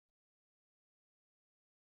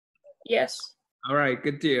Yes. All right,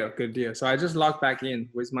 good deal, good deal. So I just logged back in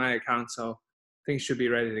with my account, so things should be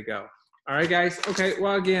ready to go. All right, guys. Okay,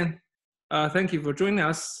 well, again, thank you for joining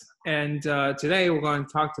us. And today we're going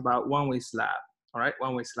to talk about one-way slab. All right,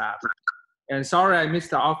 one-way slab. And sorry I missed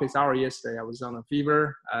the office hour yesterday. I was on a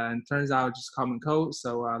fever, and turns out just common cold.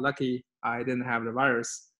 So lucky I didn't have the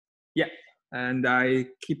virus. Yeah, and I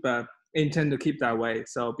intend to keep that way.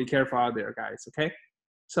 So be careful out there, guys. Okay.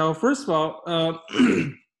 So first of all,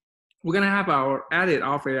 we're gonna have our added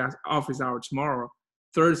office hour tomorrow,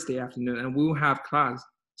 Thursday afternoon, and we will have class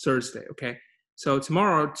Thursday. Okay. So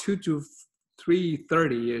tomorrow, 2 to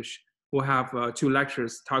 3:30 ish, we'll have 2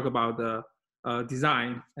 lectures talk about the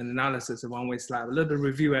design and analysis of one-way slab. A little bit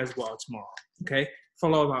review as well tomorrow. Okay.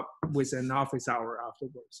 Follow up with an office hour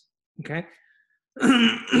afterwards. Okay.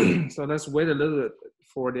 So let's wait a little bit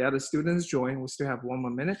for the other students to join. We still have 1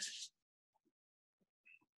 more minute.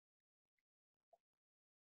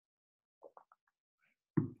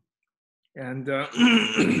 And I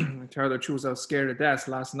tell the truth, I was scared to death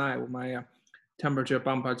last night with my temperature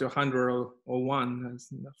bumped up to 101.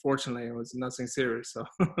 Fortunately, it was nothing serious. So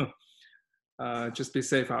just be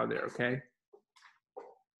safe out there, okay?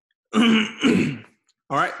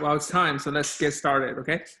 All right, well, it's time. So let's get started,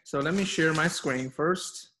 okay? So let me share my screen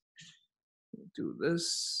first. Do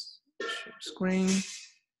this, share screen,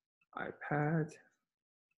 iPad.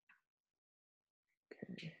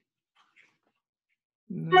 Okay.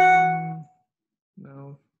 No,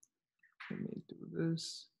 let me do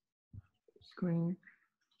this, screen,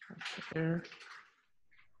 there.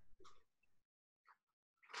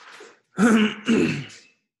 Okay,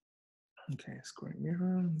 screen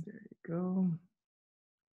mirror, there you go.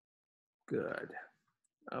 Good,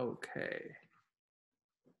 okay.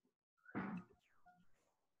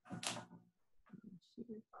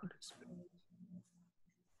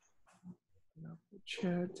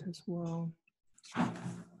 Chat as well.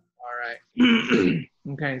 All right.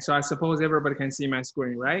 Okay, so I suppose everybody can see my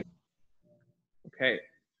screen, right? Okay.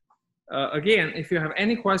 Again, if you have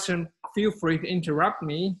any question, feel free to interrupt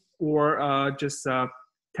me or just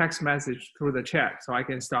text message through the chat so I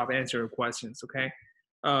can stop answering questions, okay?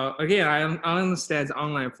 Again, I understand the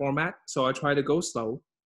online format, so I try to go slow.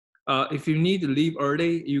 If you need to leave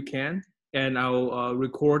early, you can, and I'll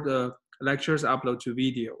record the lectures, upload to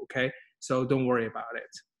video, okay? So don't worry about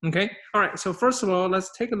it, okay? All right, so first of all,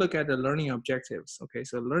 let's take a look at the learning objectives, okay?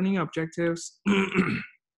 So learning objectives,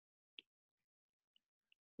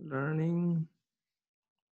 learning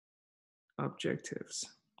objectives.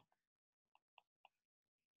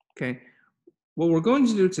 Okay, what we're going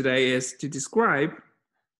to do today is to describe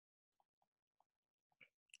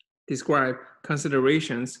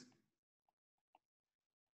considerations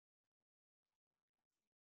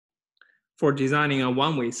for designing a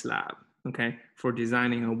one-way slab, okay? For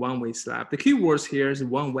designing a one-way slab. The key words here is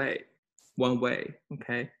one way,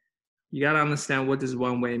 okay? You gotta understand what does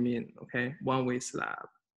one way mean, okay? One-way slab.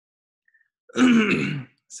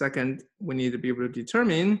 Second, we need to be able to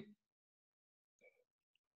determine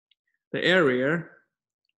the area,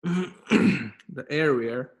 the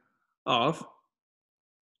area of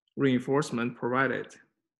reinforcement provided.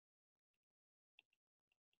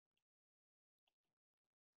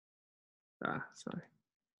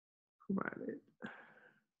 Provided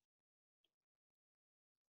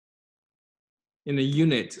in a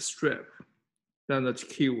unit strip. That's the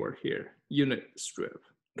keyword here, unit strip.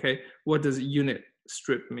 Okay, what does unit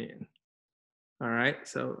strip mean? All right,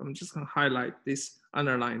 so I'm just gonna highlight this,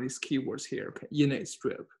 underline these keywords here. Okay, unit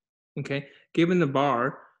strip. Okay, given the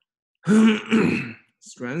bar,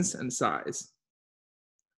 strength and size.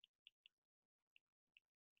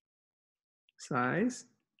 Size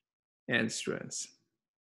and strength.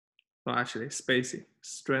 Well, actually, spacing.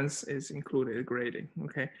 Strength is included grading.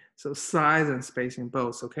 Okay, so size and spacing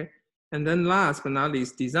both. Okay, and then last but not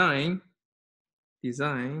least, design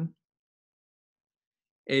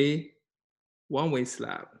a one-way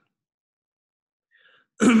slab.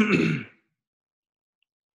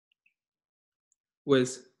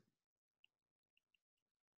 With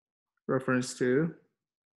reference to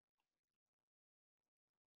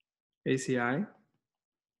ACI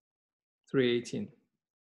 318.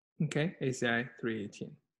 Okay, ACI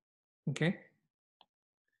 318. Okay.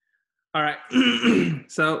 All right.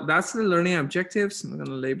 So that's the learning objectives. I'm going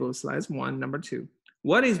to label slides 1, number 2.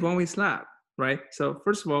 What is one-way slab, right? So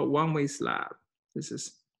first of all, one-way slab. This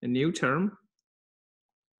is a new term.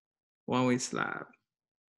 One-way slab.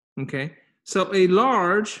 Okay. So a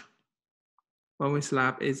large one-way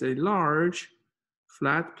slab is a large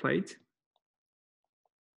flat plate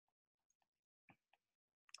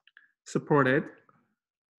supported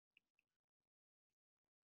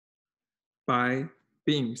by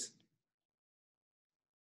beams,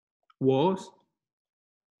 walls,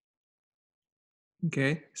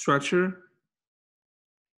 okay, structure,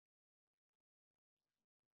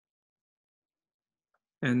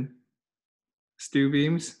 and steel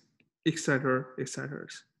beams, etc., etc.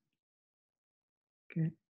 Okay,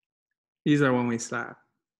 these are one-way slab.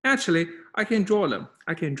 Actually, I can draw them.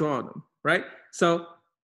 I can draw them, right? So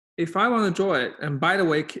if I want to draw it, and by the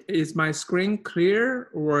way, is my screen clear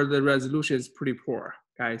or the resolution is pretty poor,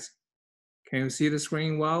 guys? Can you see the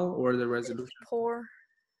screen well or the resolution? It's poor.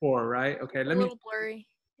 Poor, right? Okay, A little blurry.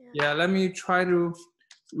 Yeah, let me try to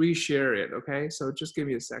reshare it, okay? So just give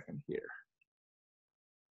me a second here.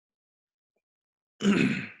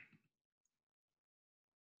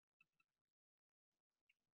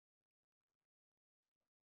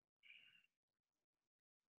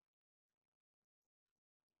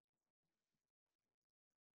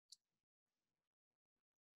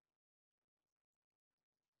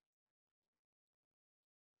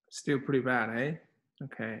 Still pretty bad, eh?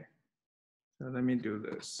 Okay, so let me do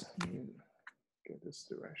this. Let me get this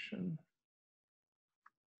direction.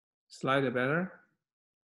 Slide it better.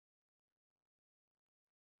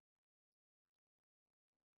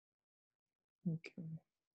 Okay.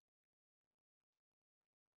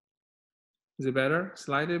 Is it better?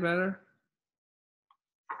 Slide it better?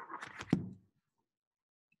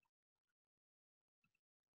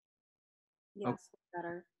 Yes, okay.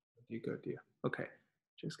 better. Good deal. Okay,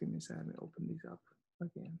 just give me a second. Let me open these up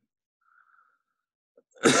again.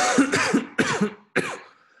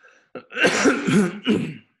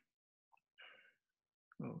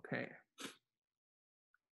 Okay.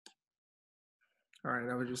 All right,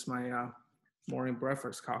 that was just my morning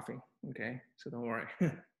breakfast coffee. Okay, so don't worry.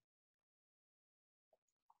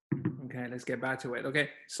 Okay, let's get back to it. Okay,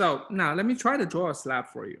 so now let me try to draw a slab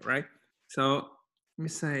for you, right? So let me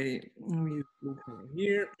say, let me look over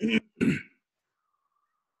here.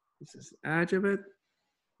 This is the edge of it,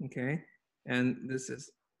 okay? And this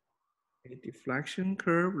is a deflection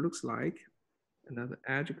curve, looks like. Another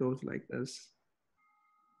edge goes like this.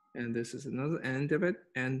 And this is another end of it.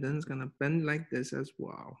 And then it's gonna bend like this as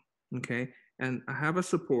well, okay? And I have a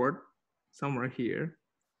support somewhere here.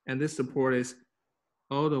 And this support is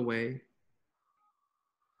all the way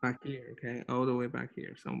back here, okay? All the way back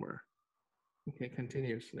here somewhere. Okay,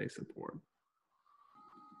 continuously support.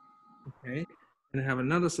 Okay, and I have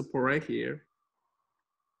another support right here.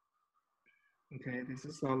 Okay, this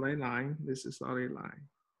is solid line, this is solid line.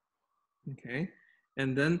 Okay,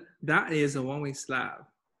 and then that is a one-way slab.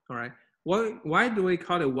 All right, why do we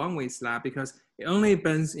call it one-way slab? Because it only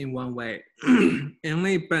bends in one way. It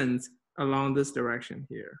only bends along this direction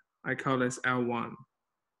here. I call this L1.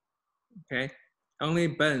 Okay, only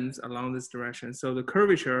bends along this direction. So the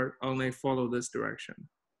curvature only follow this direction.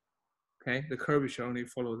 Okay, the curvature only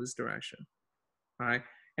follow this direction. All right,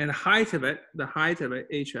 and the height of it,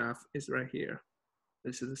 HF is right here.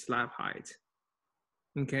 This is the slab height.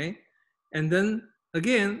 Okay, and then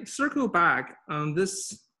again, circle back on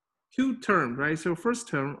this two terms, right? So first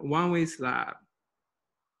term, one-way slab.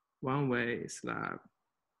 One-way slab.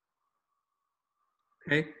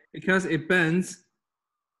 Okay, because it bends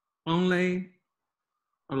only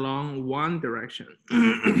along one direction.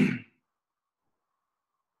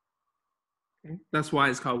 Okay? That's why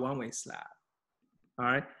it's called one-way slab. All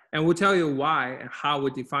right, and we'll tell you why and how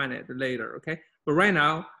we define it later, okay? But right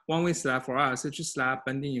now, one-way slab for us, it's just slab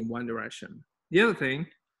bending in one direction. The other thing,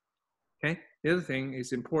 okay, the other thing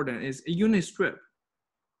is important is a unit strip.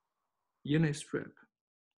 Unit strip.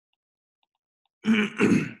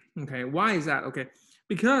 Okay, why is that? Okay,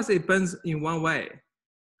 because it bends in one way.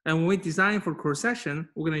 And when we design for cross-section,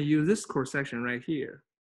 we're gonna use this cross-section right here.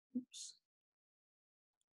 Oops.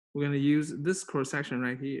 We're gonna use this cross-section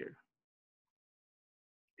right here.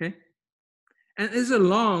 Okay, and it's a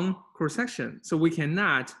long cross-section, so we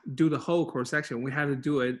cannot do the whole cross-section. We have to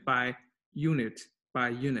do it by unit.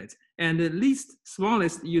 And the least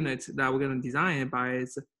smallest unit that we're gonna design it by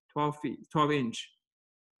is 12 feet, 12 inch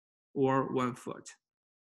or 1 foot.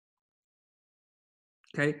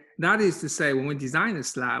 Okay, that is to say when we design a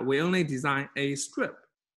slab, we only design a strip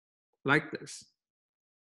like this.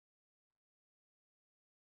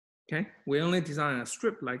 Okay, we only design a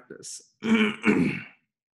strip like this.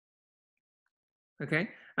 Okay,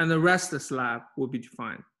 and the rest of the slab will be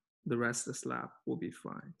defined. The rest of the slab will be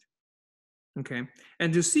defined. Okay,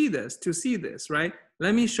 and to see this, right?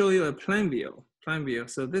 Let me show you a plan view.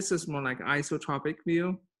 So this is more like isotropic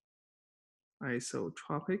view.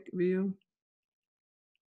 Isotropic view.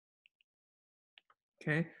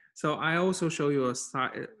 Okay, so I also show you a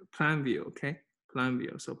plan view. Okay, plan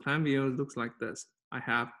view. So plan view looks like this. I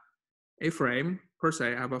have a frame per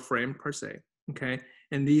se. I have a frame per se. Okay,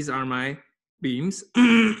 and these are my beams.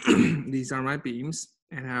 These are my beams,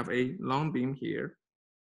 and I have a long beam here.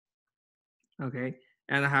 Okay,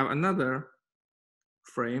 and I have another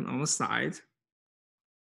frame on the side.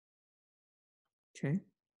 Okay,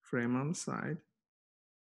 frame on the side.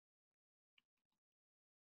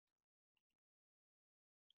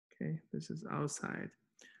 Okay, this is outside.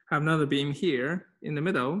 I have another beam here in the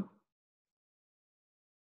middle.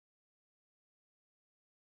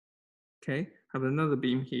 Okay, have another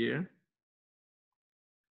beam here.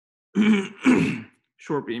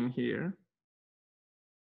 Short beam here.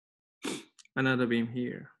 Another beam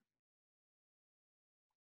here.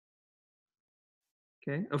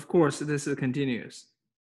 Okay, of course, this is continuous.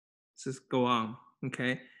 This is go on,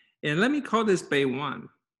 okay? And let me call this bay 1.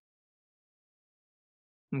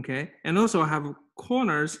 Okay, and also I have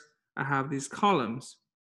corners, I have these columns.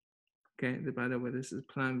 Okay, by the way, this is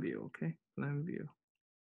plan view, okay? Plan view.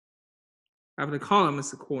 I have the column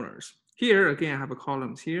as the corners. Here, again, I have a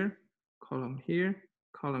columns here, column here,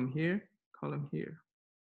 column here, column here.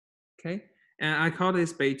 Okay, and I call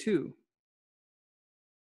this bay 2.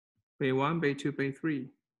 Bay 1, bay 2, bay 3.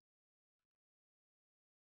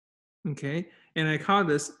 Okay, and I call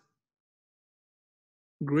this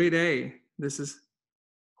grid A. This is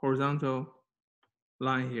horizontal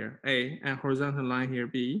line here, A, and horizontal line here,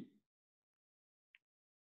 B.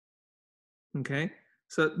 Okay,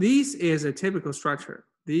 so this is a typical structure.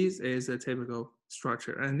 This is a typical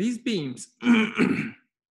structure. And these beams,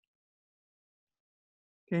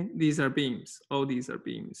 okay, these are beams. All these are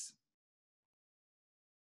beams.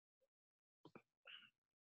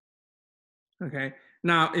 Okay,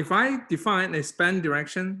 now if I define a span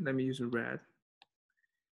direction, let me use a red.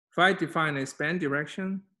 If I define a span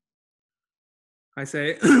direction, I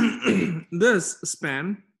say this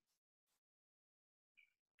span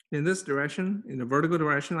in this direction, in the vertical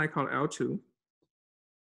direction, I call L2.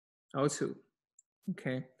 L2.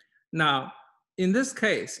 Okay. Now, in this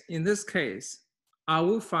case, I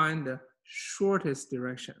will find the shortest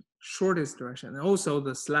direction, and also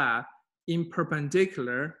the slab in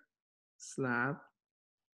perpendicular, slab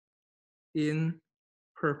in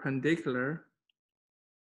perpendicular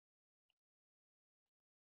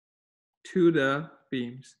to the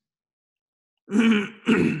beams.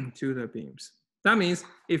 To the beams. That means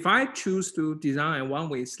if I choose to design a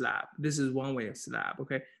one-way slab, this is one-way slab,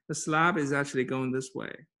 okay? The slab is actually going this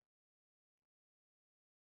way.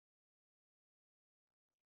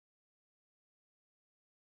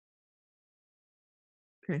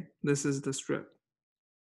 Okay, this is the strip.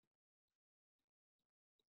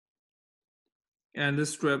 And this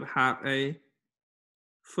strip have a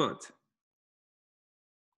foot.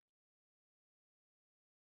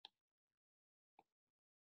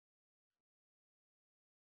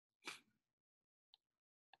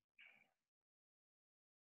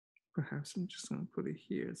 Perhaps I'm just gonna put it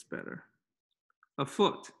here, it's better. A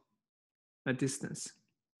foot, a distance,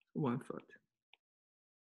 1 foot.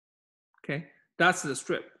 Okay, that's the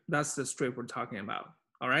strip. That's the strip we're talking about,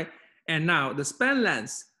 all right? And now the span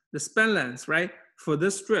length, right? For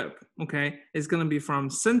this strip, okay, is gonna be from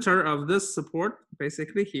center of this support,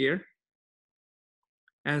 basically here,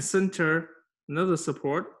 and center another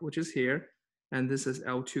support, which is here, and this is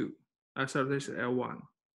L2. Sorry, this is L1.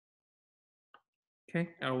 Okay,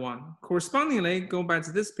 L1. Correspondingly, go back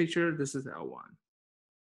to this picture, this is L1.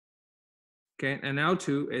 Okay, and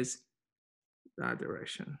L2 is that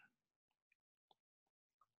direction.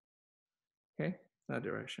 Okay, that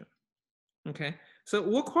direction. Okay, so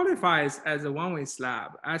what qualifies as a one-way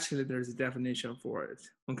slab? Actually, there's a definition for it.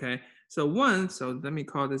 Okay, so let me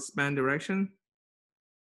call this span direction.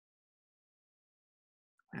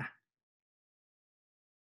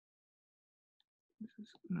 This is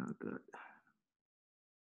not good.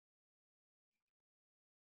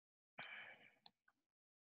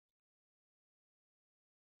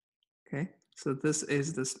 Okay, so this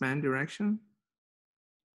is the span direction.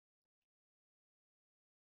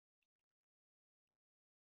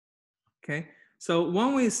 Okay, so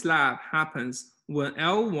one-way slab happens when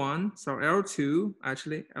L1, so L2,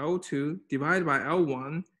 actually L2 divided by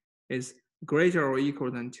L1 is greater or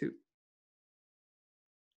equal than 2.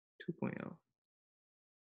 2.0.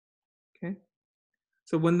 Okay,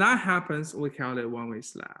 so when that happens, we call it one-way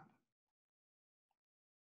slab.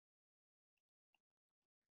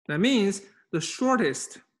 That means the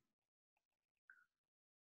shortest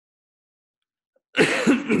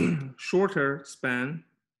shorter span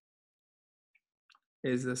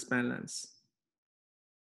is the span length.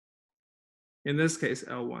 In this case,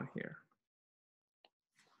 L1 here.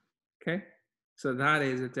 Okay, so that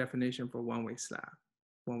is a definition for one-way slab.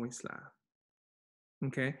 one-way slab.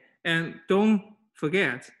 Okay, and don't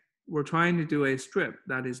forget, we're trying to do a strip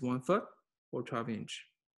that is 1 foot or 12 inch.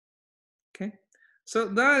 Okay, so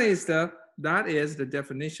that is the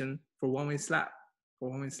definition for one-way slab. For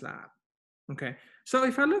one-way slab. Okay, so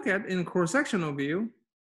if I look at in cross-sectional view,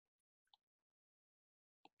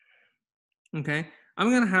 okay, I'm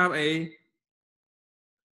gonna have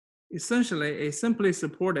essentially a simply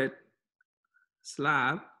supported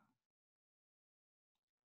slab,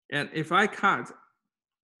 and if I cut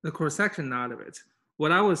the cross-section out of it,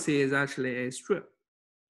 what I will see is actually a strip.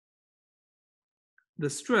 The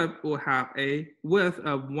strip will have a width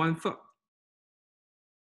of 1 foot.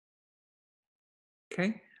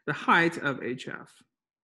 Okay, the height of HF.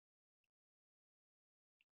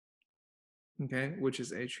 Okay, which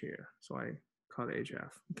is H here, so I call it HF.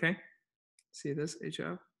 Okay, see this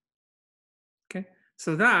HF? Okay,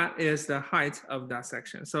 so that is the height of that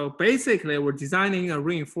section. So basically, we're designing a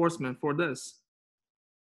reinforcement for this.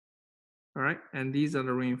 All right, and these are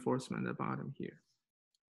the reinforcement at the bottom here.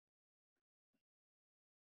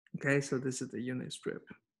 Okay, so this is the unit strip.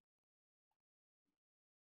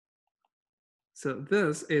 So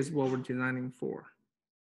this is what we're designing for.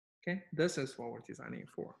 Okay, this is what we're designing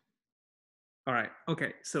for. All right,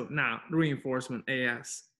 okay, so now reinforcement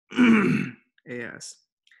AS. AS.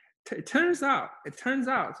 It turns out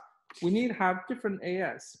we need to have different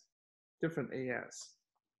AS. Different AS.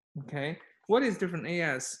 Okay, what is different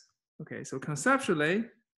AS? Okay, so conceptually,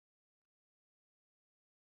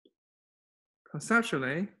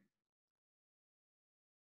 okay,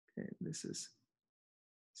 this is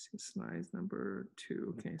slide number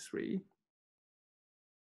 2, okay, 3.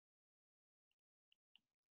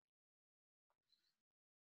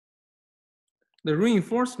 The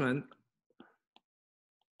reinforcement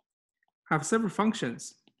have several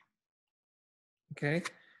functions. Okay,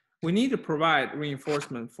 we need to provide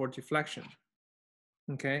reinforcement for deflection.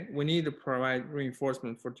 Okay, we need to provide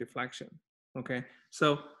reinforcement for deflection. Okay,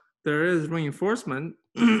 so there is reinforcement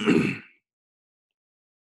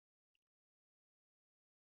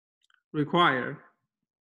required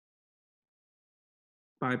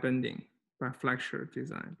by bending, by flexure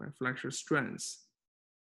design, by flexure strengths.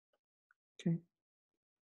 Okay.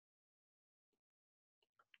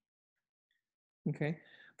 Okay,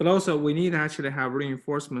 but also we need to actually have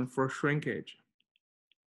reinforcement for shrinkage.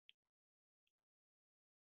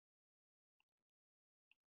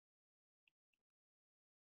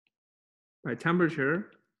 By temperature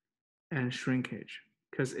and shrinkage,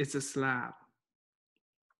 because it's a slab.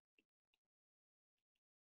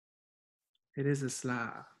 It is a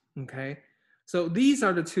slab, okay? So these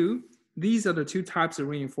are the two types of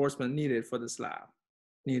reinforcement needed for the slab,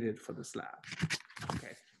 Okay,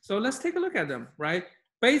 so let's take a look at them, right?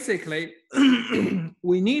 Basically,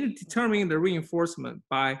 we need to determine the reinforcement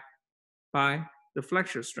by the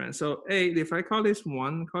flexure strength. So if I call this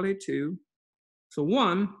 1, call it 2. So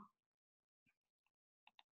 1,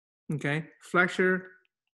 okay, flexure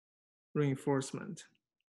reinforcement.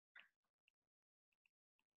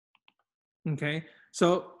 Okay,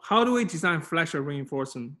 so how do we design flexure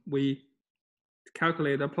reinforcement? We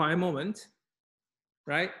calculate applied moment,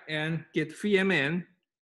 right? And get VMN,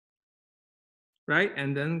 right?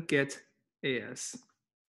 And then get AS.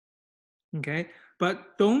 Okay,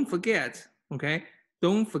 but don't forget, okay?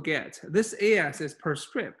 Don't forget, this AS is per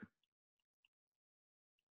strip.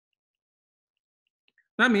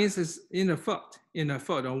 That means it's in a foot,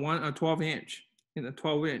 a 12 inch, in a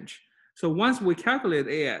 12 inch. So once we calculate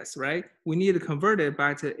AS, right, we need to convert it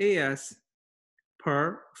back to AS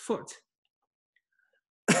per foot.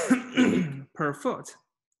 Per foot,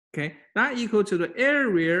 okay? That equal to the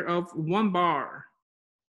area of 1 bar.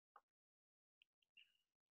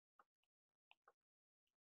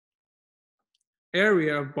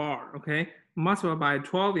 Area of bar, okay? Multiplied by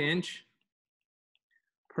 12 inch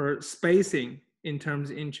per spacing in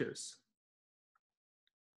terms of inches.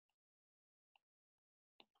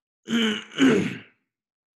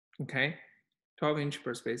 Okay, 12 inch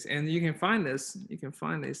per space. And you can find this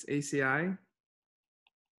ACI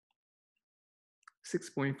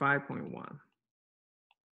 6.5.1.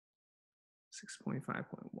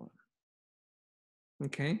 6.5.1.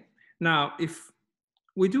 Okay, now if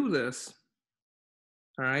we do this,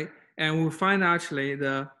 all right, and we find actually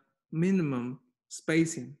the minimum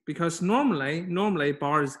spacing, because normally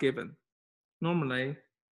bar is given. Normally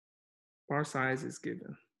bar size is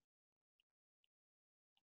given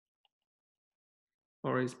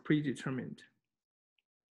or is predetermined.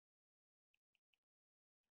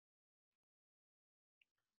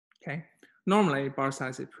 Okay, normally bar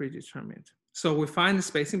size is predetermined. So we find the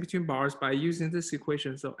spacing between bars by using this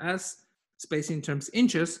equation. So S spacing in terms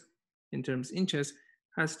inches,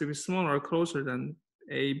 has to be smaller, closer than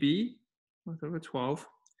AB, 1/12,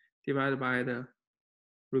 divided by the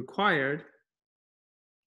required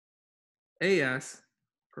AS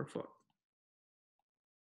per foot.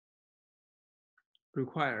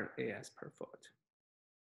 Required AS per foot.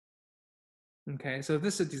 Okay, so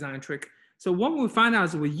this is a design trick. So what we find out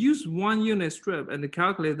is we use 1 unit strip and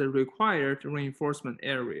calculate the required reinforcement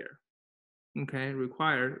area. Okay,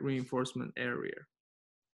 required reinforcement area.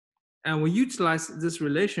 And we utilize this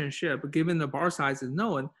relationship, given the bar size is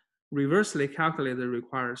known, reversely calculate the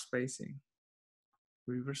required spacing.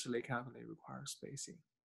 Reversely calculate required spacing.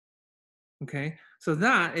 Okay, so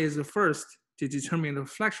that is the first to determine the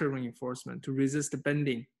flexure reinforcement to resist the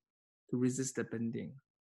bending.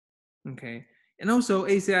 Okay, and also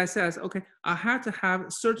ACI says, okay, I had to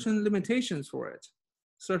have certain limitations for it.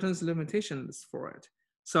 So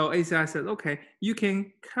ACI says, okay, you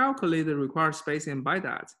can calculate the required spacing by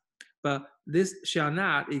that, but this shall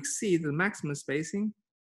not exceed the maximum spacing,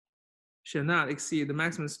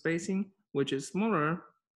 which is smaller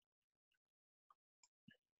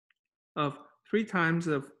of 3 times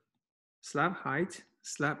of slab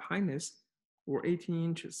highness, or 18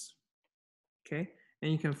 inches. Okay,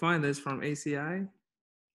 and you can find this from ACI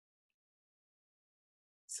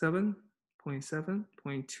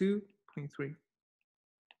 7.7.2.3.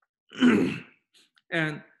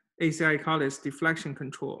 And ACI call it deflection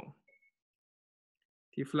controlled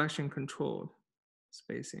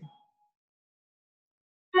spacing.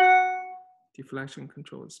 Deflection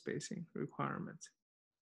controlled spacing requirement.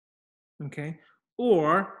 Okay,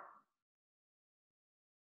 or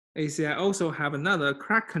ACI also have another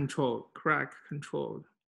crack controlled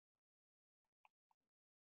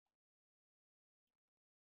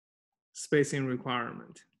spacing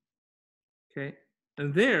requirement. Okay,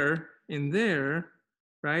 and in there,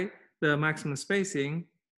 right, the maximum spacing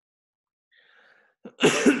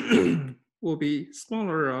will be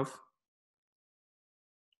smaller of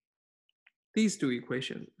these two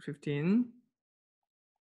equations, 15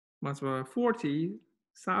 multiplied by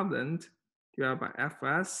 40,000 divided by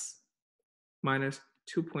Fs minus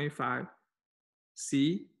 2.5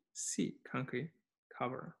 C concrete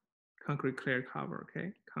clear cover,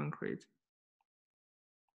 okay? Concrete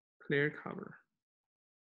clear cover.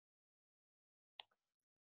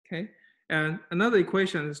 Okay, and another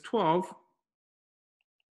equation is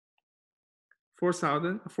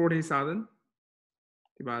 40,000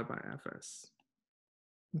 divided by Fs.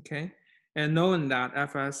 Okay, and knowing that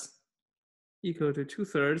Fs equal to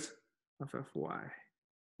 2/3 of Fy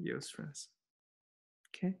yield strength.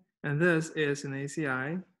 Okay, and this is an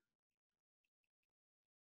ACI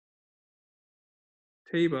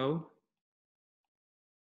table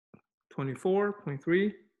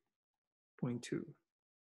 24.3.2.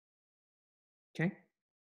 Okay,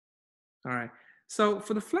 all right. So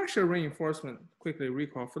for the flexure reinforcement, quickly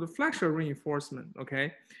recall, for the flexure reinforcement,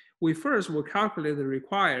 okay, we first will calculate the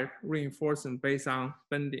required reinforcement based on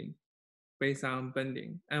bending.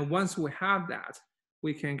 And once we have that,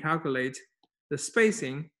 we can calculate the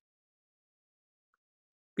spacing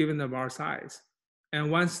given the bar size.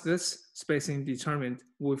 And once this spacing determined,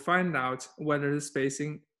 we'll find out whether the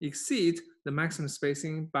spacing exceeds the maximum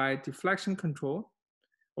spacing by deflection control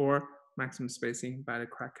or maximum spacing by the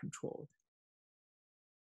crack control.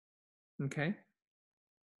 Okay.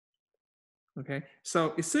 Okay,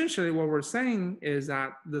 so essentially what we're saying is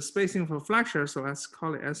that the spacing for flexure, so let's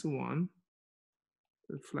call it S1,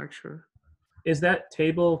 the flexure. Is that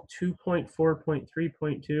table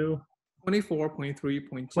 2.4.3.2?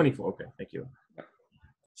 24.3.2. 24, okay, thank you.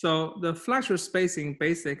 So the flexure spacing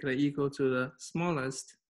basically equal to the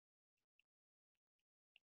smallest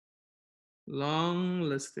long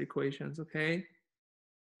list equations, okay?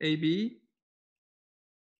 AB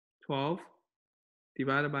 12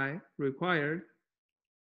 divided by required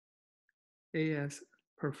AS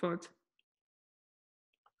per foot.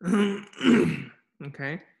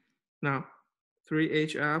 Okay, now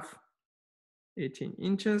 3HF 18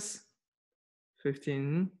 inches,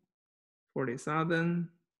 15 40,000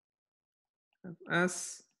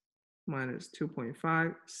 Fs minus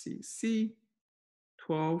 2.5 cc,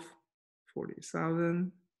 12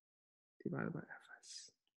 40,000 divided by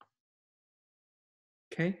Fs.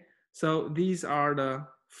 Okay, so these are the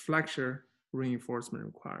flexure reinforcement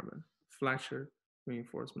requirement.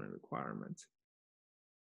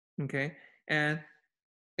 Okay, and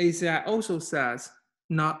ACI also says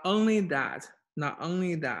not only that,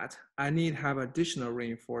 I need to have additional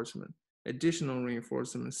reinforcement.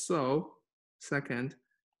 So second,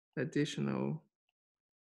 additional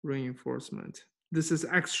reinforcement. This is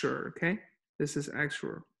extra, okay? This is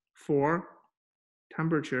extra for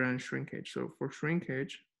temperature and shrinkage. So for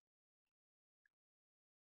shrinkage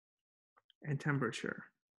and temperature.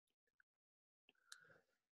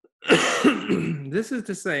 This is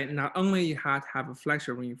to say, not only you have to have a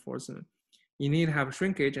flexure reinforcement, you need to have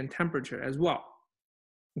shrinkage and temperature as well.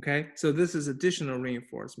 Okay, so this is additional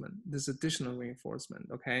reinforcement. This additional reinforcement.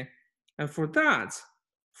 Okay, and for that,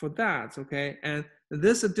 okay, and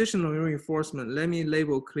this additional reinforcement, let me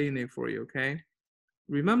label cleanly for you. Okay,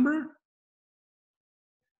 remember.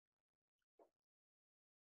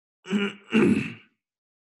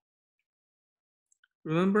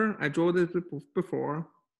 Remember, I drew this before.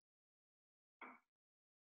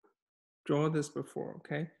 Draw this before,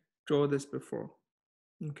 okay? Draw this before,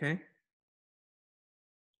 okay?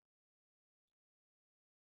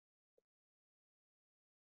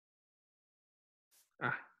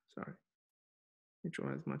 Sorry. Let me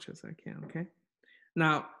draw as much as I can, okay?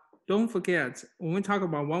 Now, don't forget, when we talk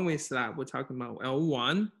about one-way slab, we're talking about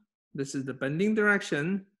L1. This is the bending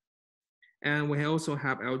direction. And we also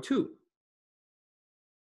have L2.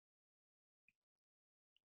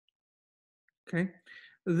 Okay?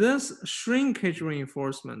 This shrinkage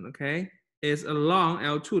reinforcement, okay, is along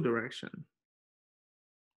L2 direction.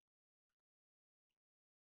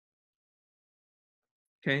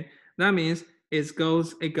 Okay, that means it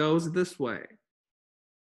goes this way.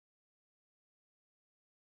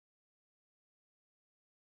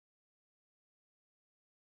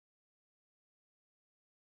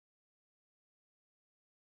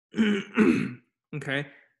 Okay,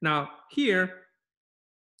 now here,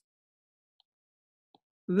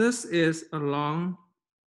 this is along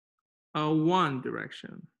L1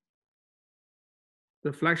 direction.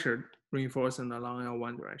 The flexure reinforcement along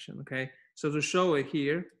L1 direction, okay? So to show it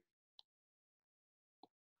here,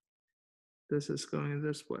 this is going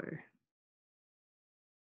this way.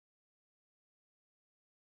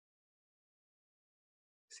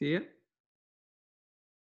 See it?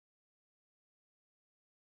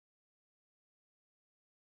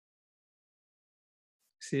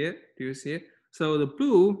 See it? Do you see it? So the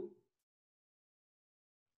blue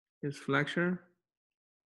is flexure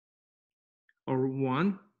or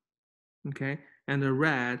 1, okay? And the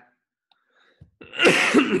red,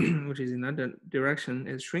 which is in another direction,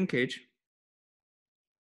 is shrinkage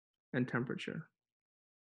and temperature.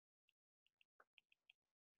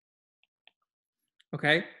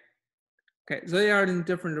 Okay? Okay, so they are in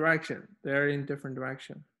different direction. They're in different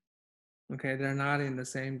direction. Okay, they're not in the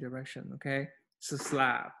same direction, okay? It's a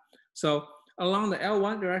slab. So along the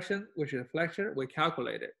L1 direction, which is flexure, we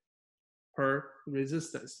calculate it per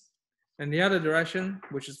resistance. And the other direction,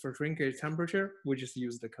 which is for shrinkage temperature, we just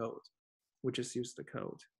use the code.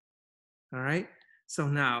 All right? So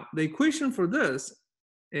now the equation for this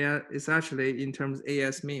is actually in terms of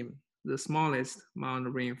AS mean, the smallest amount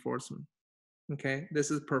of reinforcement. Okay, this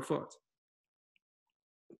is per foot.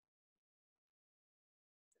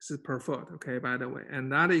 This is per foot, okay, by the way. And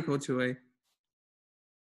that equal to a,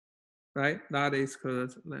 right? That is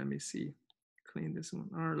called, let me see, clean this one,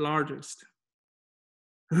 our largest.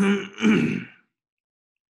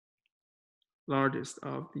 Largest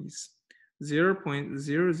of these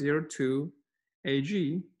 0.002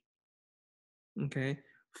 AG, okay,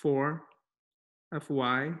 for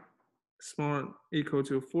Fy small equal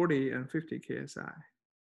to 40 and 50 KSI,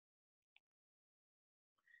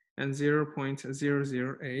 and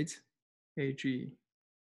 0.008 AG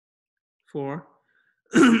for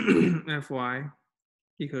Fy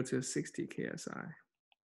equal to 60 KSI,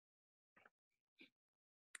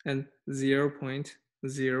 and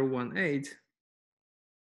 0.018,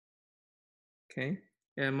 okay,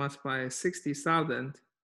 and multiply 60,000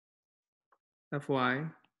 Fy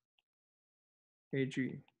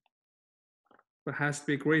AG, but has to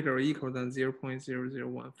be greater or equal than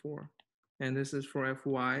 0.0014. And this is for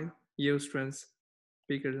Fy, yield strength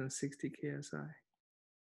bigger than 60 KSI.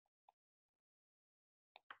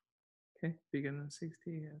 Okay, bigger than 60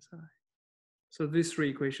 KSI. So these three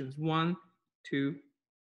equations, 1, 2,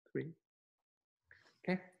 3.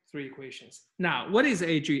 Okay, 3 equations. Now, what is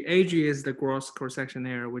AG? AG is the gross cross-section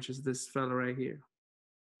area, which is this fellow right here.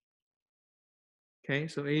 Okay,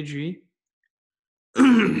 so AG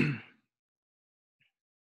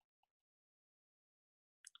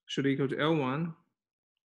should equal to L1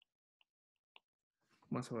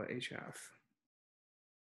 multiplied by HF.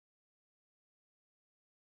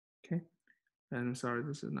 Okay, and I'm sorry,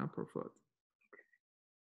 this is not per foot.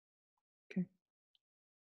 Okay.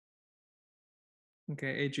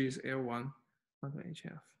 Okay, AG is L1 multiplied by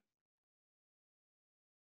HF.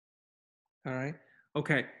 All right.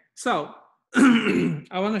 Okay, so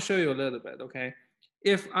I want to show you a little bit. Okay,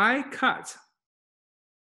 if I cut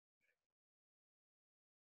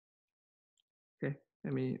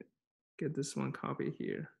Let me get this one copy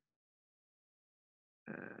here.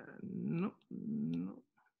 No, no.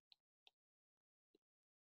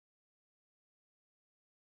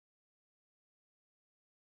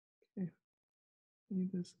 Okay,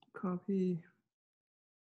 need this copy,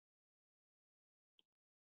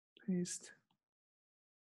 paste.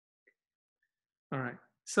 All right.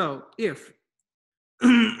 So if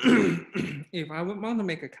if I want to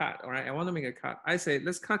make a cut, all right, I want to make a cut. I say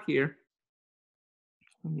let's cut here.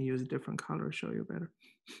 Let me use a different color to show you better.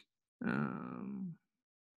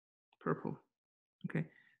 Purple. Okay.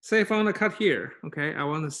 Say if I want to cut here, okay, I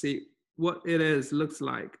want to see what it is looks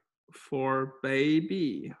like for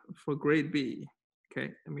baby, for grade B.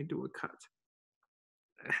 Okay, let me do a cut.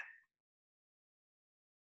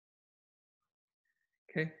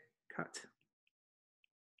 Okay, cut.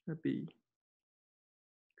 A B.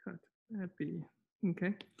 Cut. A B.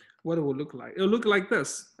 Okay. What it will look like? It'll look like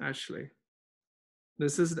this, actually.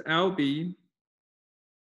 This is the LB.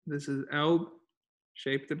 This is L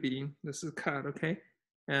shaped B. This is cut, okay?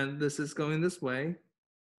 And this is going this way.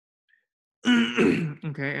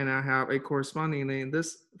 Okay, and I have a correspondingly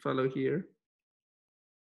this fellow here.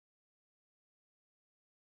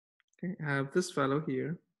 Okay, I have this fellow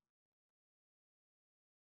here.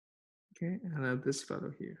 Okay, and I have this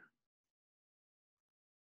fellow here.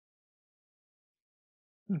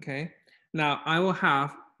 Okay, now I will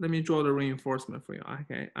have, let me draw the reinforcement for you.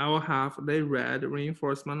 Okay, I will have the red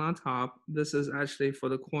reinforcement on top. This is actually for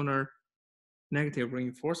the corner negative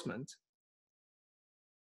reinforcement.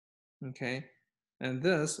 Okay, and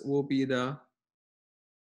this will be the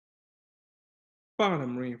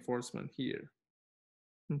bottom reinforcement here.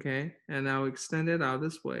 Okay, and I'll extend it out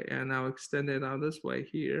this way, and I'll extend it out this way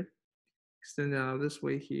here, extend it out this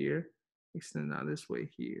way here, extend out this way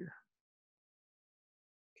here.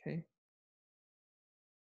 Okay.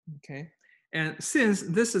 Okay. And since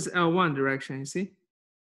this is L1 direction, you see?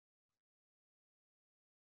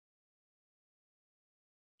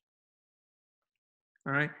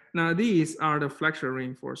 All right. Now these are the flexure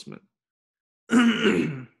reinforcement.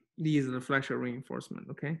 These are the flexure reinforcement,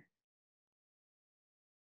 okay?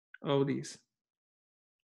 All these.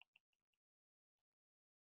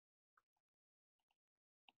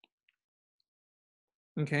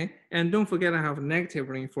 Okay. And don't forget I have negative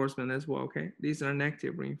reinforcement as well, okay? These are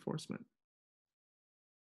negative reinforcement.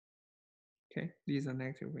 Okay. These are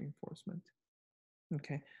negative reinforcement.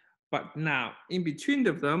 Okay. But now in between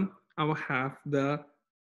of them, I will have the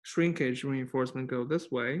shrinkage reinforcement go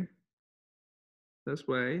this way, this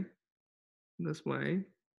way, this way,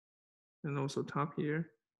 and also top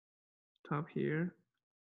here, top here,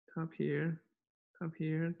 top here, top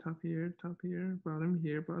here, top here, top here, bottom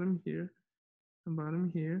here, bottom here, and bottom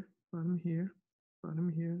here, bottom here,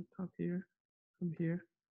 bottom here, top here, top here,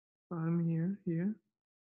 bottom here, here,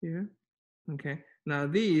 here. Okay, now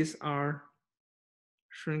these are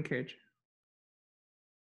shrinkage.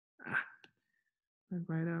 My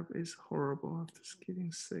write up is horrible. I'm just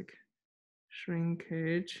getting sick.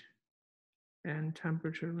 Shrinkage and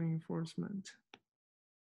temperature reinforcement.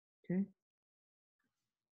 Okay.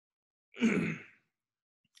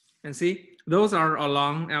 And see, those are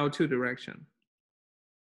along L2 direction.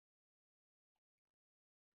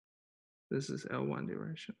 This is L1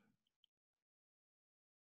 direction.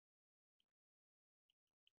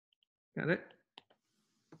 Got it?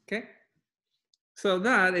 Okay. So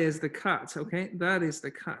that is the cut, okay? That is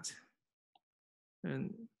the cut.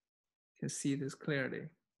 And you can see this clearly,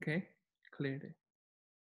 okay? Clearly.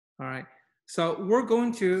 All right. So we're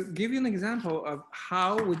going to give you an example of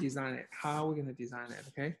how we design it, how we're going to design it,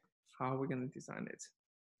 okay? How we're going to design it.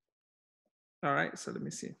 All right, so let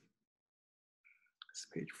me see. It's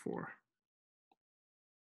page 4.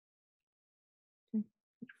 Okay,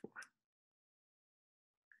 page 4.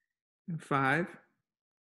 And 5.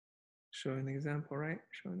 Show an example, right?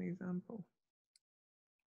 Show an example.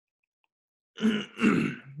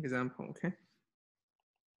 Example, okay?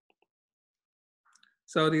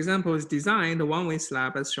 So the example is design the one-way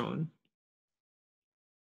slab as shown.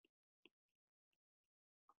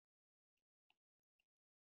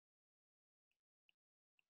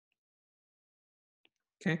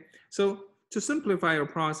 Okay, so to simplify your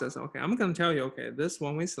process, okay, I'm gonna tell you, okay, this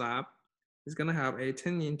one-way slab is gonna have a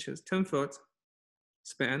 10 inches, 10 foot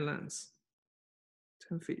span length,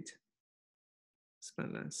 10 feet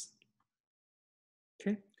span length.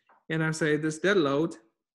 Okay, and I say this dead load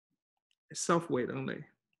is self-weight only.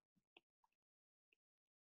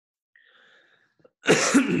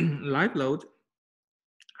 Live load,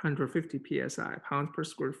 150 PSI, pounds per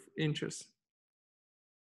square inches.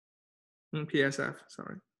 PSF,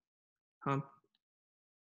 sorry, pound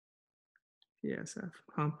KSF,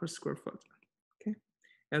 pound per square foot. Okay,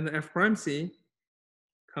 and the F prime C,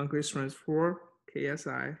 concrete strength 4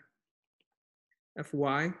 KSI,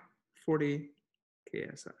 FY 40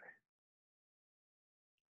 KSI.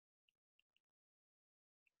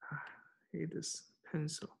 I hate this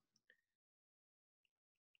pencil.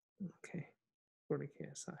 Okay, 40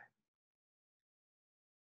 KSI.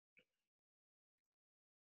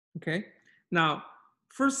 Okay, now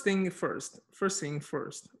first thing first.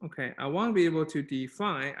 Okay, I want to be able to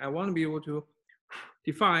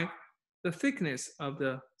define the thickness of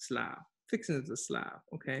the slab.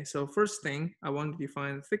 Okay, so first thing I want to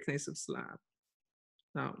define the thickness of slab.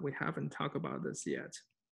 Now we haven't talked about this yet.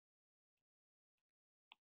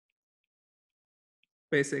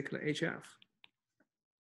 Basically HF.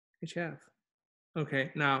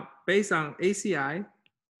 Okay, now based on ACI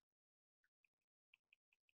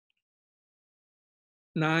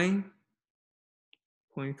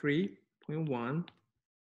 9.3.1,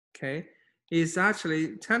 okay, is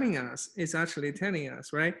actually telling us,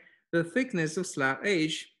 right? The thickness of slab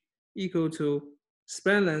H equal to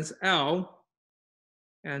span length L,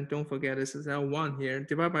 and don't forget this is L1 here,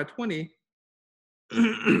 divided by 20,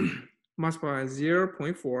 multiplied by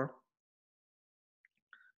 0.4,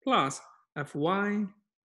 plus Fy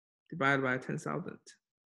divided by 10,000.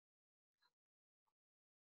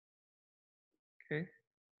 Okay,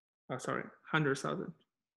 oh sorry, 100,000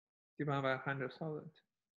 divided by 100,000.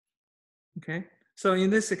 Okay, so in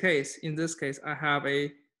this case, I have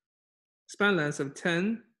a span length of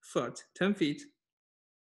 10 feet,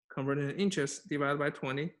 converted in inches, divided by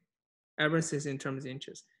 20. Everything is in terms of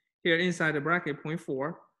inches. Here inside the bracket,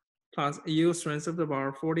 0.4, plus yield strength of the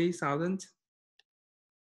bar, 40,000.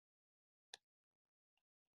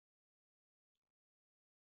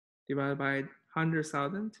 Divided by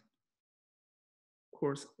 100,000. Of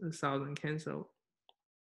course, 1,000 cancel.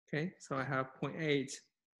 Okay, so I have 0.8.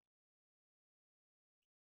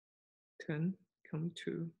 10 come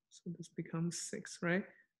 2, so this becomes 6, right?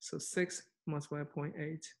 So 6 multiplied by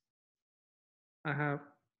 0.8. I have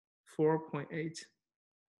 4.8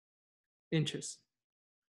 inches.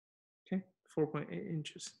 Okay, 4.8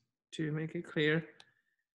 inches. To make it clear,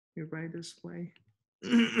 you write this way.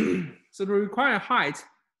 So the required height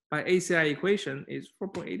by ACI equation is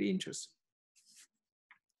 4.8 inches.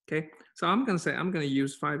 Okay, so I'm gonna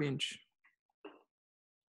use 5 inch.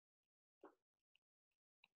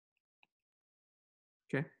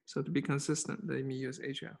 Okay, so to be consistent, let me use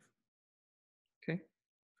HF. Okay,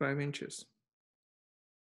 5 inches.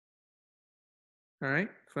 All right,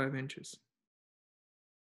 5 inches.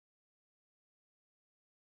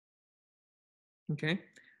 Okay,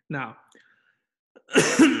 now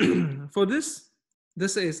for this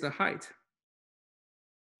is the height.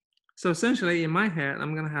 So essentially in my head,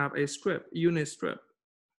 I'm gonna have a strip, unit strip.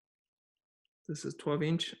 This is 12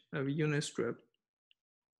 inch of unit strip.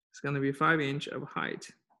 It's gonna be 5 inch of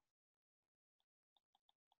height.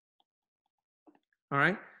 All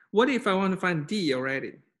right, what if I want to find D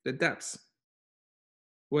already, the depths?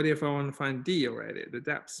 What if I want to find D already, the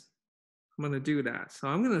depths? I'm gonna do that. So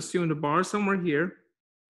I'm gonna assume the bar somewhere here.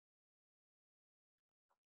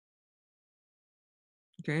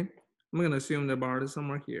 Okay, I'm gonna assume the bar is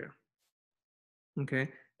somewhere here.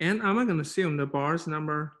 Okay, and I'm gonna assume the bar is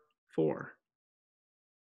number 4.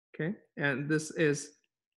 Okay, and this is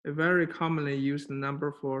a very commonly used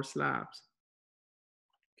number for slabs.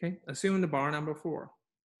 Okay, assume the bar number 4.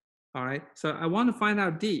 All right, so I want to find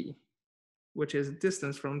out D, which is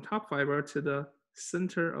distance from top fiber to the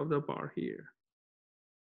center of the bar here.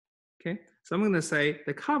 Okay, so I'm gonna say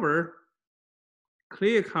the cover,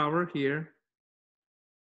 clear cover here,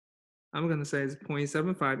 I'm gonna say is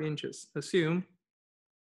 0.75 inches. Assume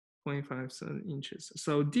 0.57 inches.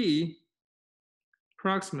 So D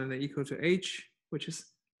approximately equal to H, which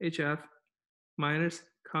is HF, minus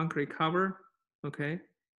concrete cover, okay,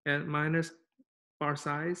 and minus bar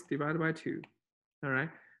size divided by 2. All right,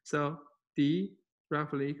 so D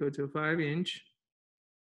roughly equal to 5 inch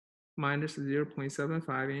minus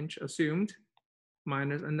 0.75 inch assumed,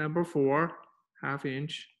 minus a number 4, ½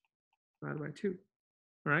 inch divided by 2.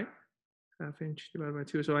 All right, ½ inch divided by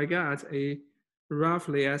 2. So I got a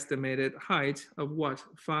roughly estimated height of what?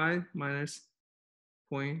 5 minus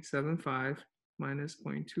 0.75 minus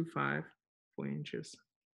 0.25 inches.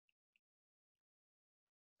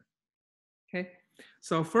 Okay,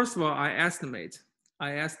 so first of all, I estimate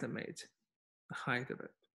the height of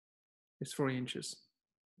it. It's 4 inches.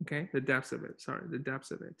 Okay, the depth of it. Sorry, the depth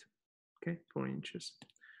of it. Okay, 4 inches.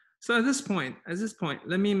 So at this point,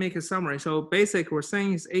 let me make a summary. So basic, we're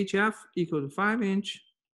saying is HF equal to 5 inch.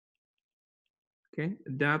 Okay,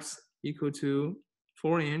 depth equal to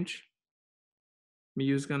 4 inch.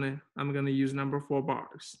 I'm gonna use number 4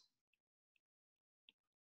 bars.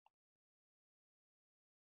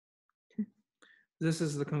 Okay. This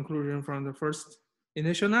is the conclusion from the first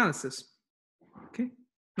initial analysis. Okay,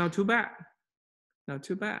 not too bad, not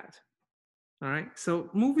too bad. All right, so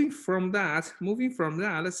moving from that,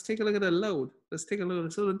 let's take a look at the load. Let's take a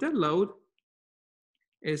look. So the dead load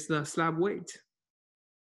is the slab weight.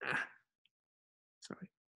 Sorry,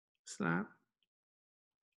 slab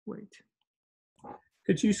weight.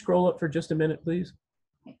 Could you scroll up for just a minute, please?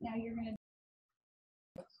 Now you're gonna.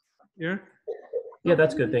 Yeah. Yeah,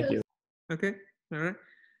 that's good. Thank you. Okay. All right.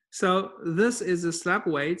 So this is the slab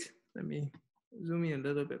weight. Let me zoom in a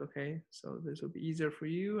little bit. Okay. So this will be easier for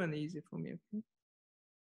you and easier for me. Okay.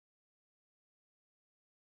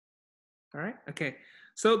 All right. Okay.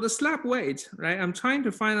 So the slab weight, right? I'm trying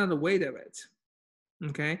to find out the weight of it.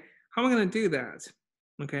 Okay. How am I going to do that?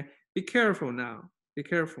 Okay. Be careful now. Be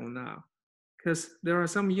careful now, because there are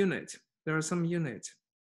some units. There are some units.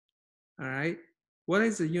 All right. What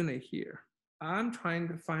is the unit here? I'm trying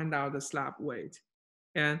to find out the slab weight,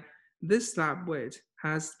 and this slab weight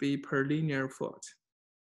has to be per linear foot.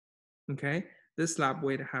 Okay. This slab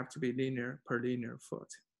weight have to be linear per linear foot.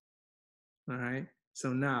 All right.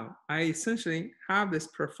 So now I essentially have this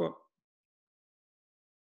per foot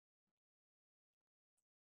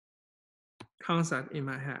concept in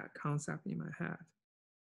my head,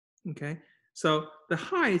 Okay. So the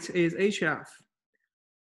height is HF.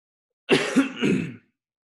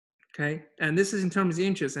 Okay. And this is in terms of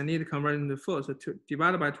inches. I need to convert it into foot. So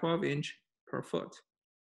divided by 12 inch per foot.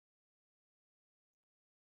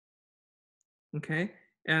 Okay.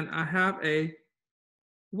 And I have a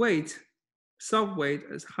weight, self weight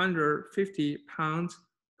is 150 pounds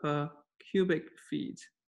per cubic feet.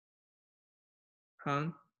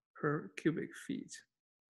 Pound per cubic feet.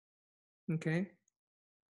 Okay.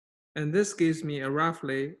 And this gives me a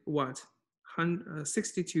roughly what?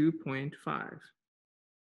 62.5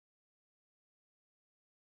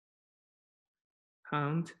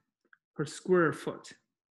 pound per square foot.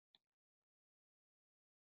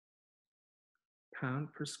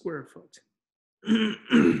 Pound per square foot.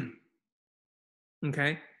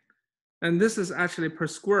 Okay. And this is actually per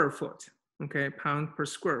square foot. Okay. Pound per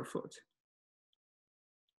square foot.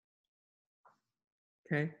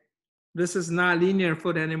 Okay. This is not linear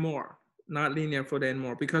foot anymore. Not linear foot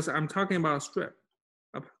anymore, because I'm talking about a strip.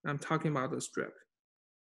 I'm talking about the strip.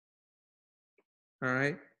 All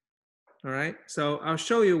right. All right. So I'll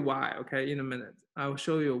show you why, okay, in a minute. I'll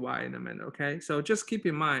show you why in a minute, okay? So just keep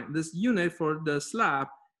in mind, this unit for the slab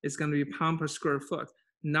is going to be pound per square foot,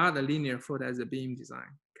 not a linear foot as a beam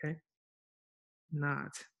design, okay?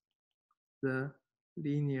 Not the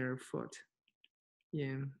linear foot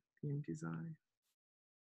in beam design,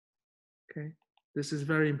 okay? This is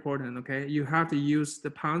very important, okay? You have to use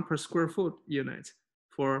the pound per square foot unit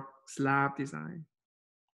for slab design,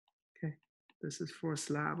 okay? This is for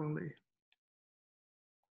slab only.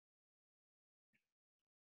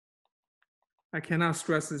 I cannot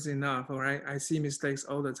stress this enough, all right? I see mistakes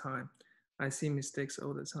all the time.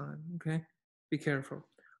 Okay? Be careful.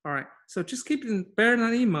 All right, so just bear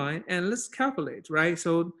that in mind, and let's calculate, right?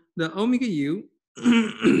 So the omega u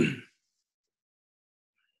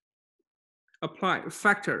apply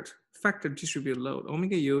factor distributed load.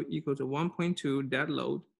 Omega u equal to 1.2 dead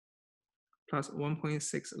load plus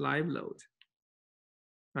 1.6 live load.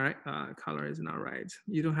 All right, color is not right.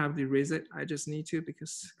 You don't have to erase it. I just need to,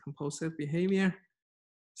 because compulsive behavior.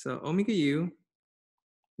 So omega u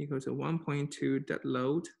equal to 1.2 dead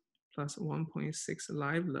load plus 1.6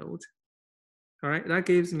 live load. All right, that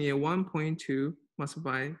gives me a 1.2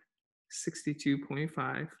 multiplied by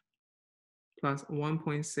 62.5 plus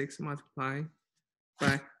 1.6 multiplied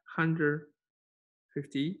by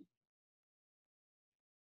 150.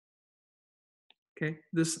 Okay,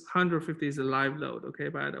 this 150 is a live load, okay,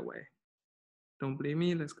 by the way. Don't believe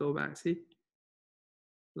me, let's go back, see?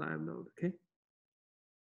 Live load, okay?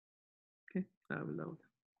 Okay, live load.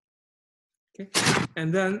 Okay,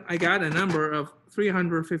 and then I got a number of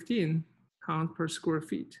 315 pounds per square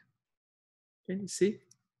feet. Okay, you see?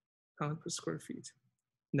 Pounds per square feet.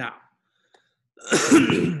 Now,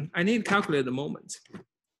 I need to calculate the moment.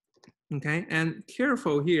 Okay, and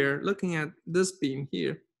careful here, looking at this beam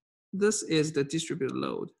here, this is the distributed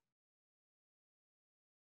load.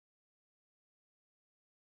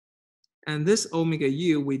 And this omega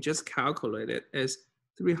u we just calculated is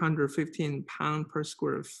 315 pounds per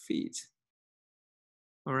square feet.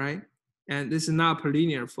 All right, and this is not per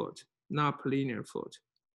linear foot, not per linear foot.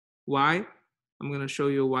 Why? I'm going to show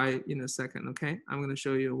you why in a second, okay? I'm going to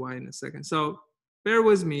show you why in a second. So bear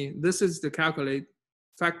with me. This is the calculate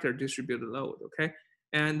factor distributed load, okay?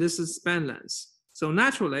 And this is span length. So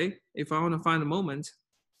naturally, if I want to find a moment,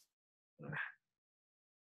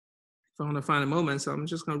 so I'm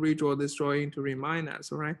just going to redraw this drawing to remind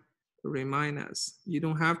us, all right? To remind us. You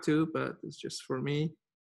don't have to, but it's just for me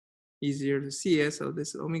easier to see it. So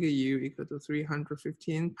this is omega u equal to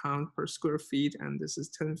 315 pounds per square feet, and this is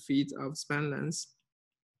 10 feet of span length.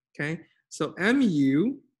 Okay, so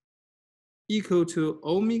mu equal to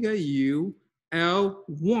omega u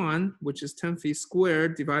L1, which is 10 feet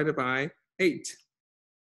squared, divided by 8.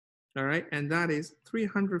 All right, and that is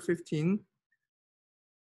 315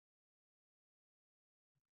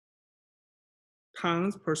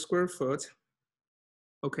 pounds per square foot.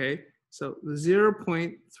 Okay, so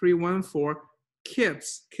 0.314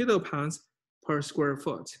 kilopounds per square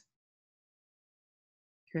foot.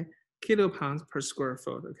 Okay, kilopounds per square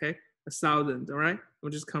foot. Okay, 1,000. All right,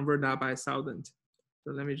 we'll just convert that by 1,000.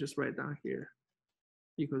 So let me just write down here.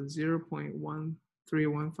 Equals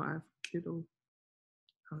 0.1315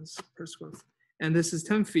 kilopounds per square foot. And this is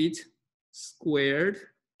 10 feet squared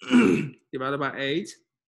divided by 8.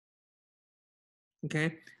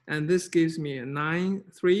 Okay, and this gives me a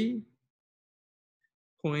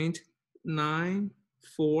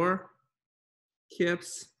 3.94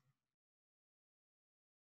 kips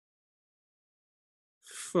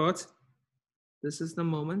foot. This is the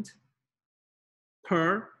moment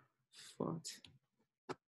per foot.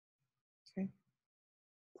 Okay,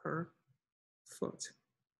 per foot.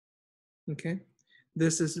 Okay,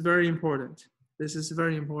 this is very important. This is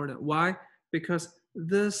very important. Why? Because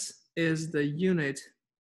this is the unit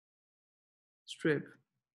strip.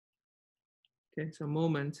 Okay, so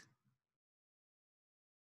moment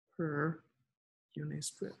per unit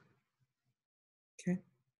strip. Okay.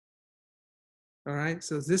 All right.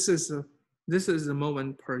 So this is the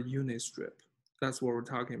moment per unit strip. That's what we're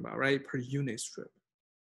talking about, right? Per unit strip.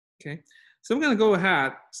 Okay. So I'm gonna go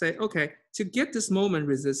ahead say, okay, to get this moment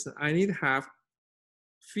resistance, I need to have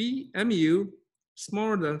phi mu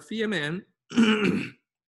smaller than phi mn,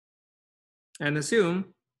 and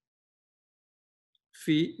assume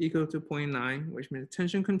phi equal to 0.9, which means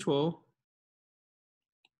tension control,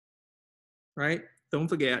 right? Don't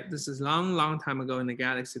forget, this is long time ago in the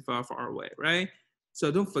galaxy far away, right?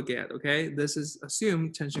 So don't forget, okay? This is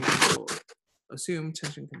assumed tension control. Assume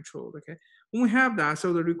tension control, okay? When we have that,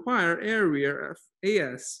 so the required area of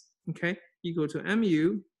AS, okay, equal to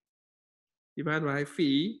mu divided by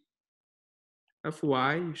phi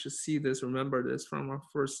Fy, you should see this, remember this from our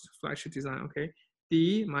first flagship design, okay?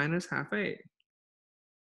 D minus half A.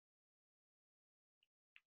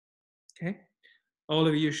 Okay, all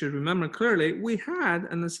of you should remember clearly, we had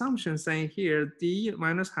an assumption saying here, D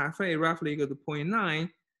minus half A roughly equal to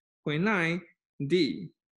 0.9 D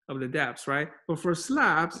of the depths, right? But for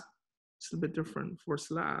slabs, it's a bit different. For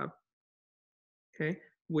slab, okay,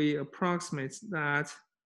 we approximate that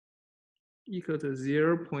equal to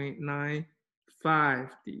 0.95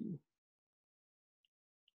 D.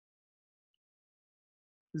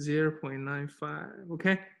 0.95,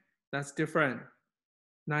 okay? That's different.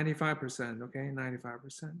 95%, okay?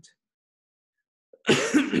 95%.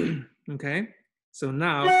 Okay, so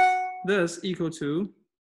now this equal to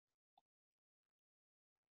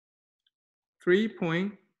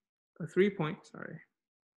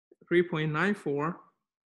 3.94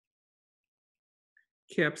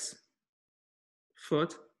 kips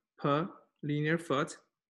foot per linear foot,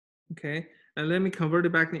 okay? And let me convert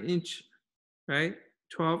it back to inch, right?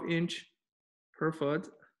 12 inch per foot,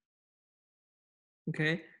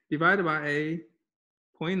 okay? Divided by a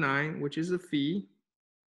 0.9, which is a phi,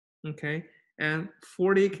 okay? And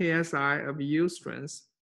 40 KSI of yield strength,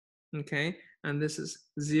 okay? And this is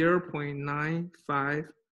 0.95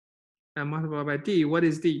 and multiplied by D. What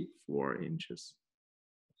is D? 4 inches.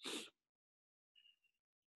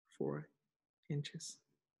 4 inches.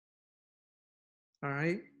 All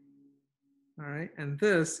right. All right. And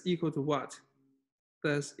this equal to what?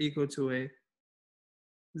 This equal to a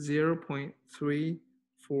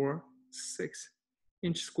 0.346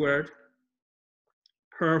 inch squared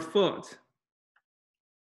per foot.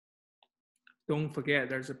 Don't forget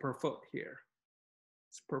there's a per foot here.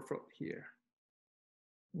 It's per foot here.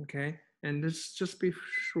 Okay. And this, just be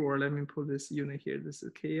sure, let me put this unit here. This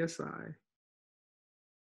is KSI.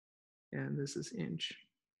 And this is inch.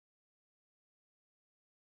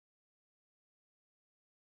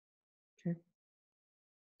 Okay.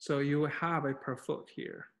 So you will have a per foot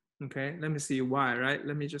here. Okay. Let me see Y, right?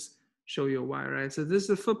 Let me just show you Y, right? So this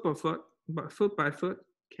is foot by foot, but foot by foot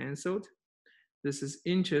canceled. This is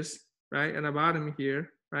inches, right? At the bottom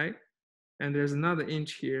here, right? And there's another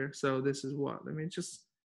inch here. So this is what? Let me just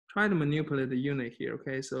try to manipulate the unit here,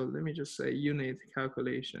 okay? So let me just say unit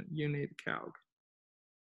calculation, unit calc.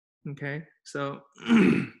 Okay, so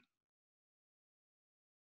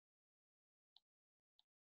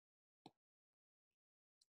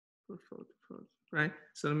right?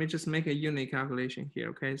 So let me just make a unit calculation here,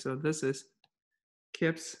 okay? So this is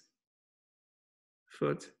kips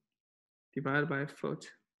foot divided by foot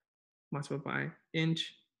multiplied by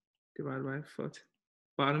inch divided by foot.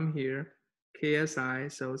 Bottom here,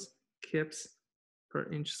 KSI, so it's kips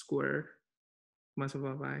per inch squared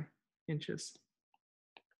multiplied by inches,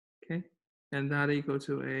 okay? And that equal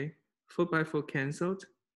to a foot by foot canceled,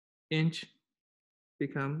 inch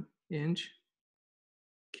become inch,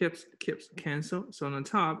 kips cancel. So on the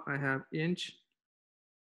top, I have inch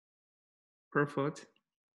per foot,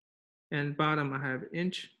 and bottom I have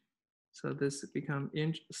inch. So this become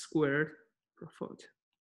inch squared per foot.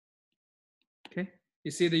 Okay,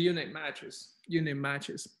 you see the unit matches,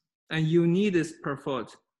 and you need this per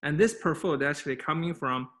foot, and this per foot actually coming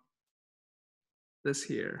from this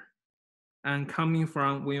here, and coming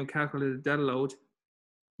from when you calculate the dead load,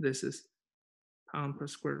 this is pound per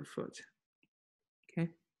square foot. Okay,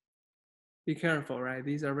 be careful, right?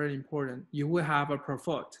 These are very important. You will have a per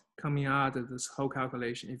foot coming out of this whole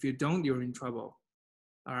calculation. If you don't, you're in trouble.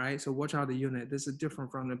 All right, so watch out the unit. This is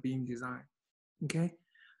different from the beam design. Okay,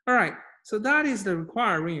 all right, so that is the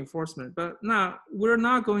required reinforcement. But now we're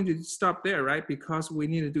not going to stop there, right? Because we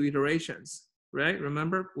need to do iterations, right?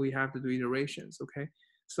 Remember, we have to do iterations, okay?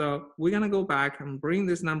 So we're gonna go back and bring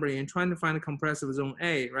this number in, trying to find the compressive zone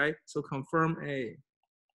A, right? So confirm A.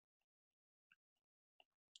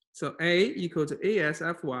 So A equal to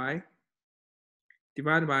ASFY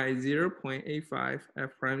divided by 0.85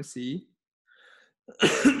 F prime C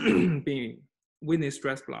being Whitney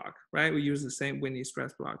stress block, right? We use the same Whitney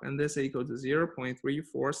stress block, and this is equal to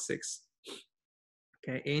 0.346,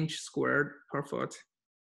 okay, inch squared per foot,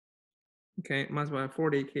 okay, multiplied by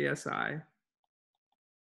 40 KSI,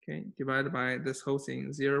 okay, divided by this whole thing,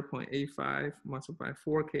 0.85 multiplied by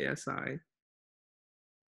 4 KSI,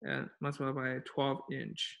 and multiplied by 12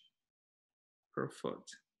 inch per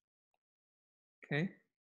foot, okay?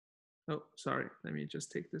 Oh, sorry, let me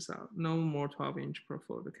just take this out. No more 12 inch per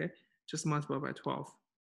foot, okay? Just multiply by 12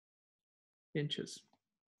 inches,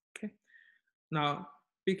 okay? Now,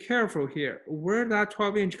 be careful here. Where that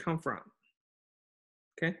 12 inch come from,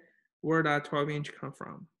 okay? Where that 12 inch come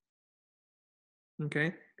from,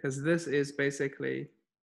 okay? Because this is basically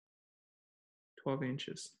 12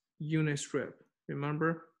 inches, unit strip,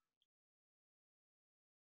 remember?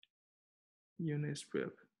 Unit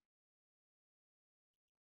strip,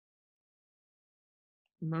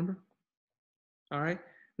 remember? All right,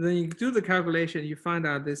 then you do the calculation, you find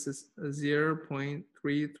out this is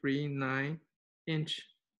 0.339 inch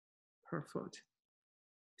per foot.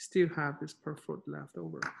 Still have this per foot left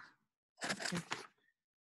over. Okay.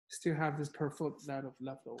 Still have this per foot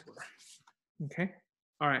left over. Okay,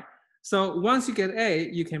 all right. So once you get A,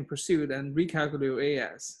 you can pursue and recalculate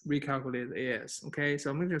AS, okay, so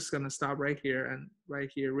I'm just gonna stop right here and right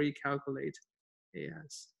here, recalculate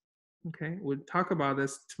AS. Okay, we'll talk about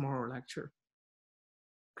this tomorrow lecture.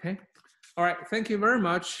 Okay, all right, thank you very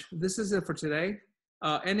much. This is it for today.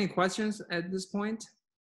 Any questions at this point?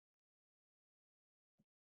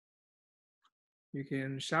 You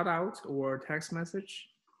can shout out or text message.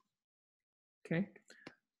 Okay.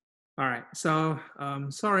 All right. So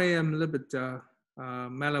sorry, I'm a little bit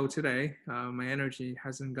mellow today. My energy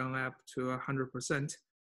hasn't gone up to 100%.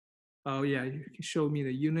 Oh yeah, you can show me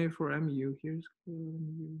the unit for MU. Here's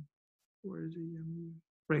MU. Where is the MU?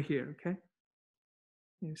 Right here. Okay.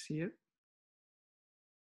 You see it?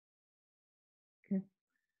 Okay.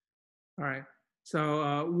 All right.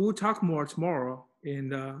 So we'll talk more tomorrow in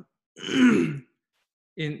the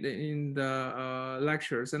in the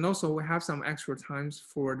lectures, and also we have some extra times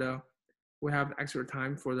for the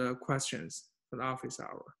questions for the office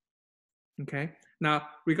hour. Okay. Now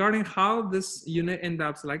regarding how this unit ends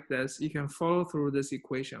up like this, you can follow through this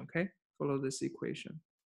equation. Okay. Follow this equation.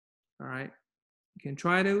 All right. You can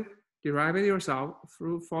try to derive it yourself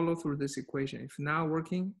follow through this equation. If not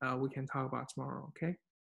working, we can talk about tomorrow. Okay.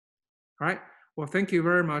 All right. Well, thank you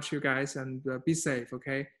very much, you guys, and be safe.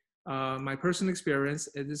 Okay. My personal experience,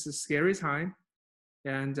 this is a scary time,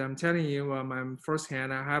 and I'm telling you, my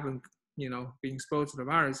firsthand, I haven't, been exposed to the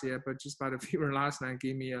virus yet, but just by the fever last night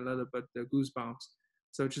gave me a little bit the goosebumps.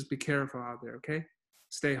 So just be careful out there, okay?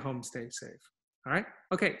 Stay home, stay safe. All right?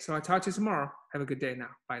 Okay, so I'll talk to you tomorrow. Have a good day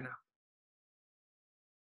now. Bye now.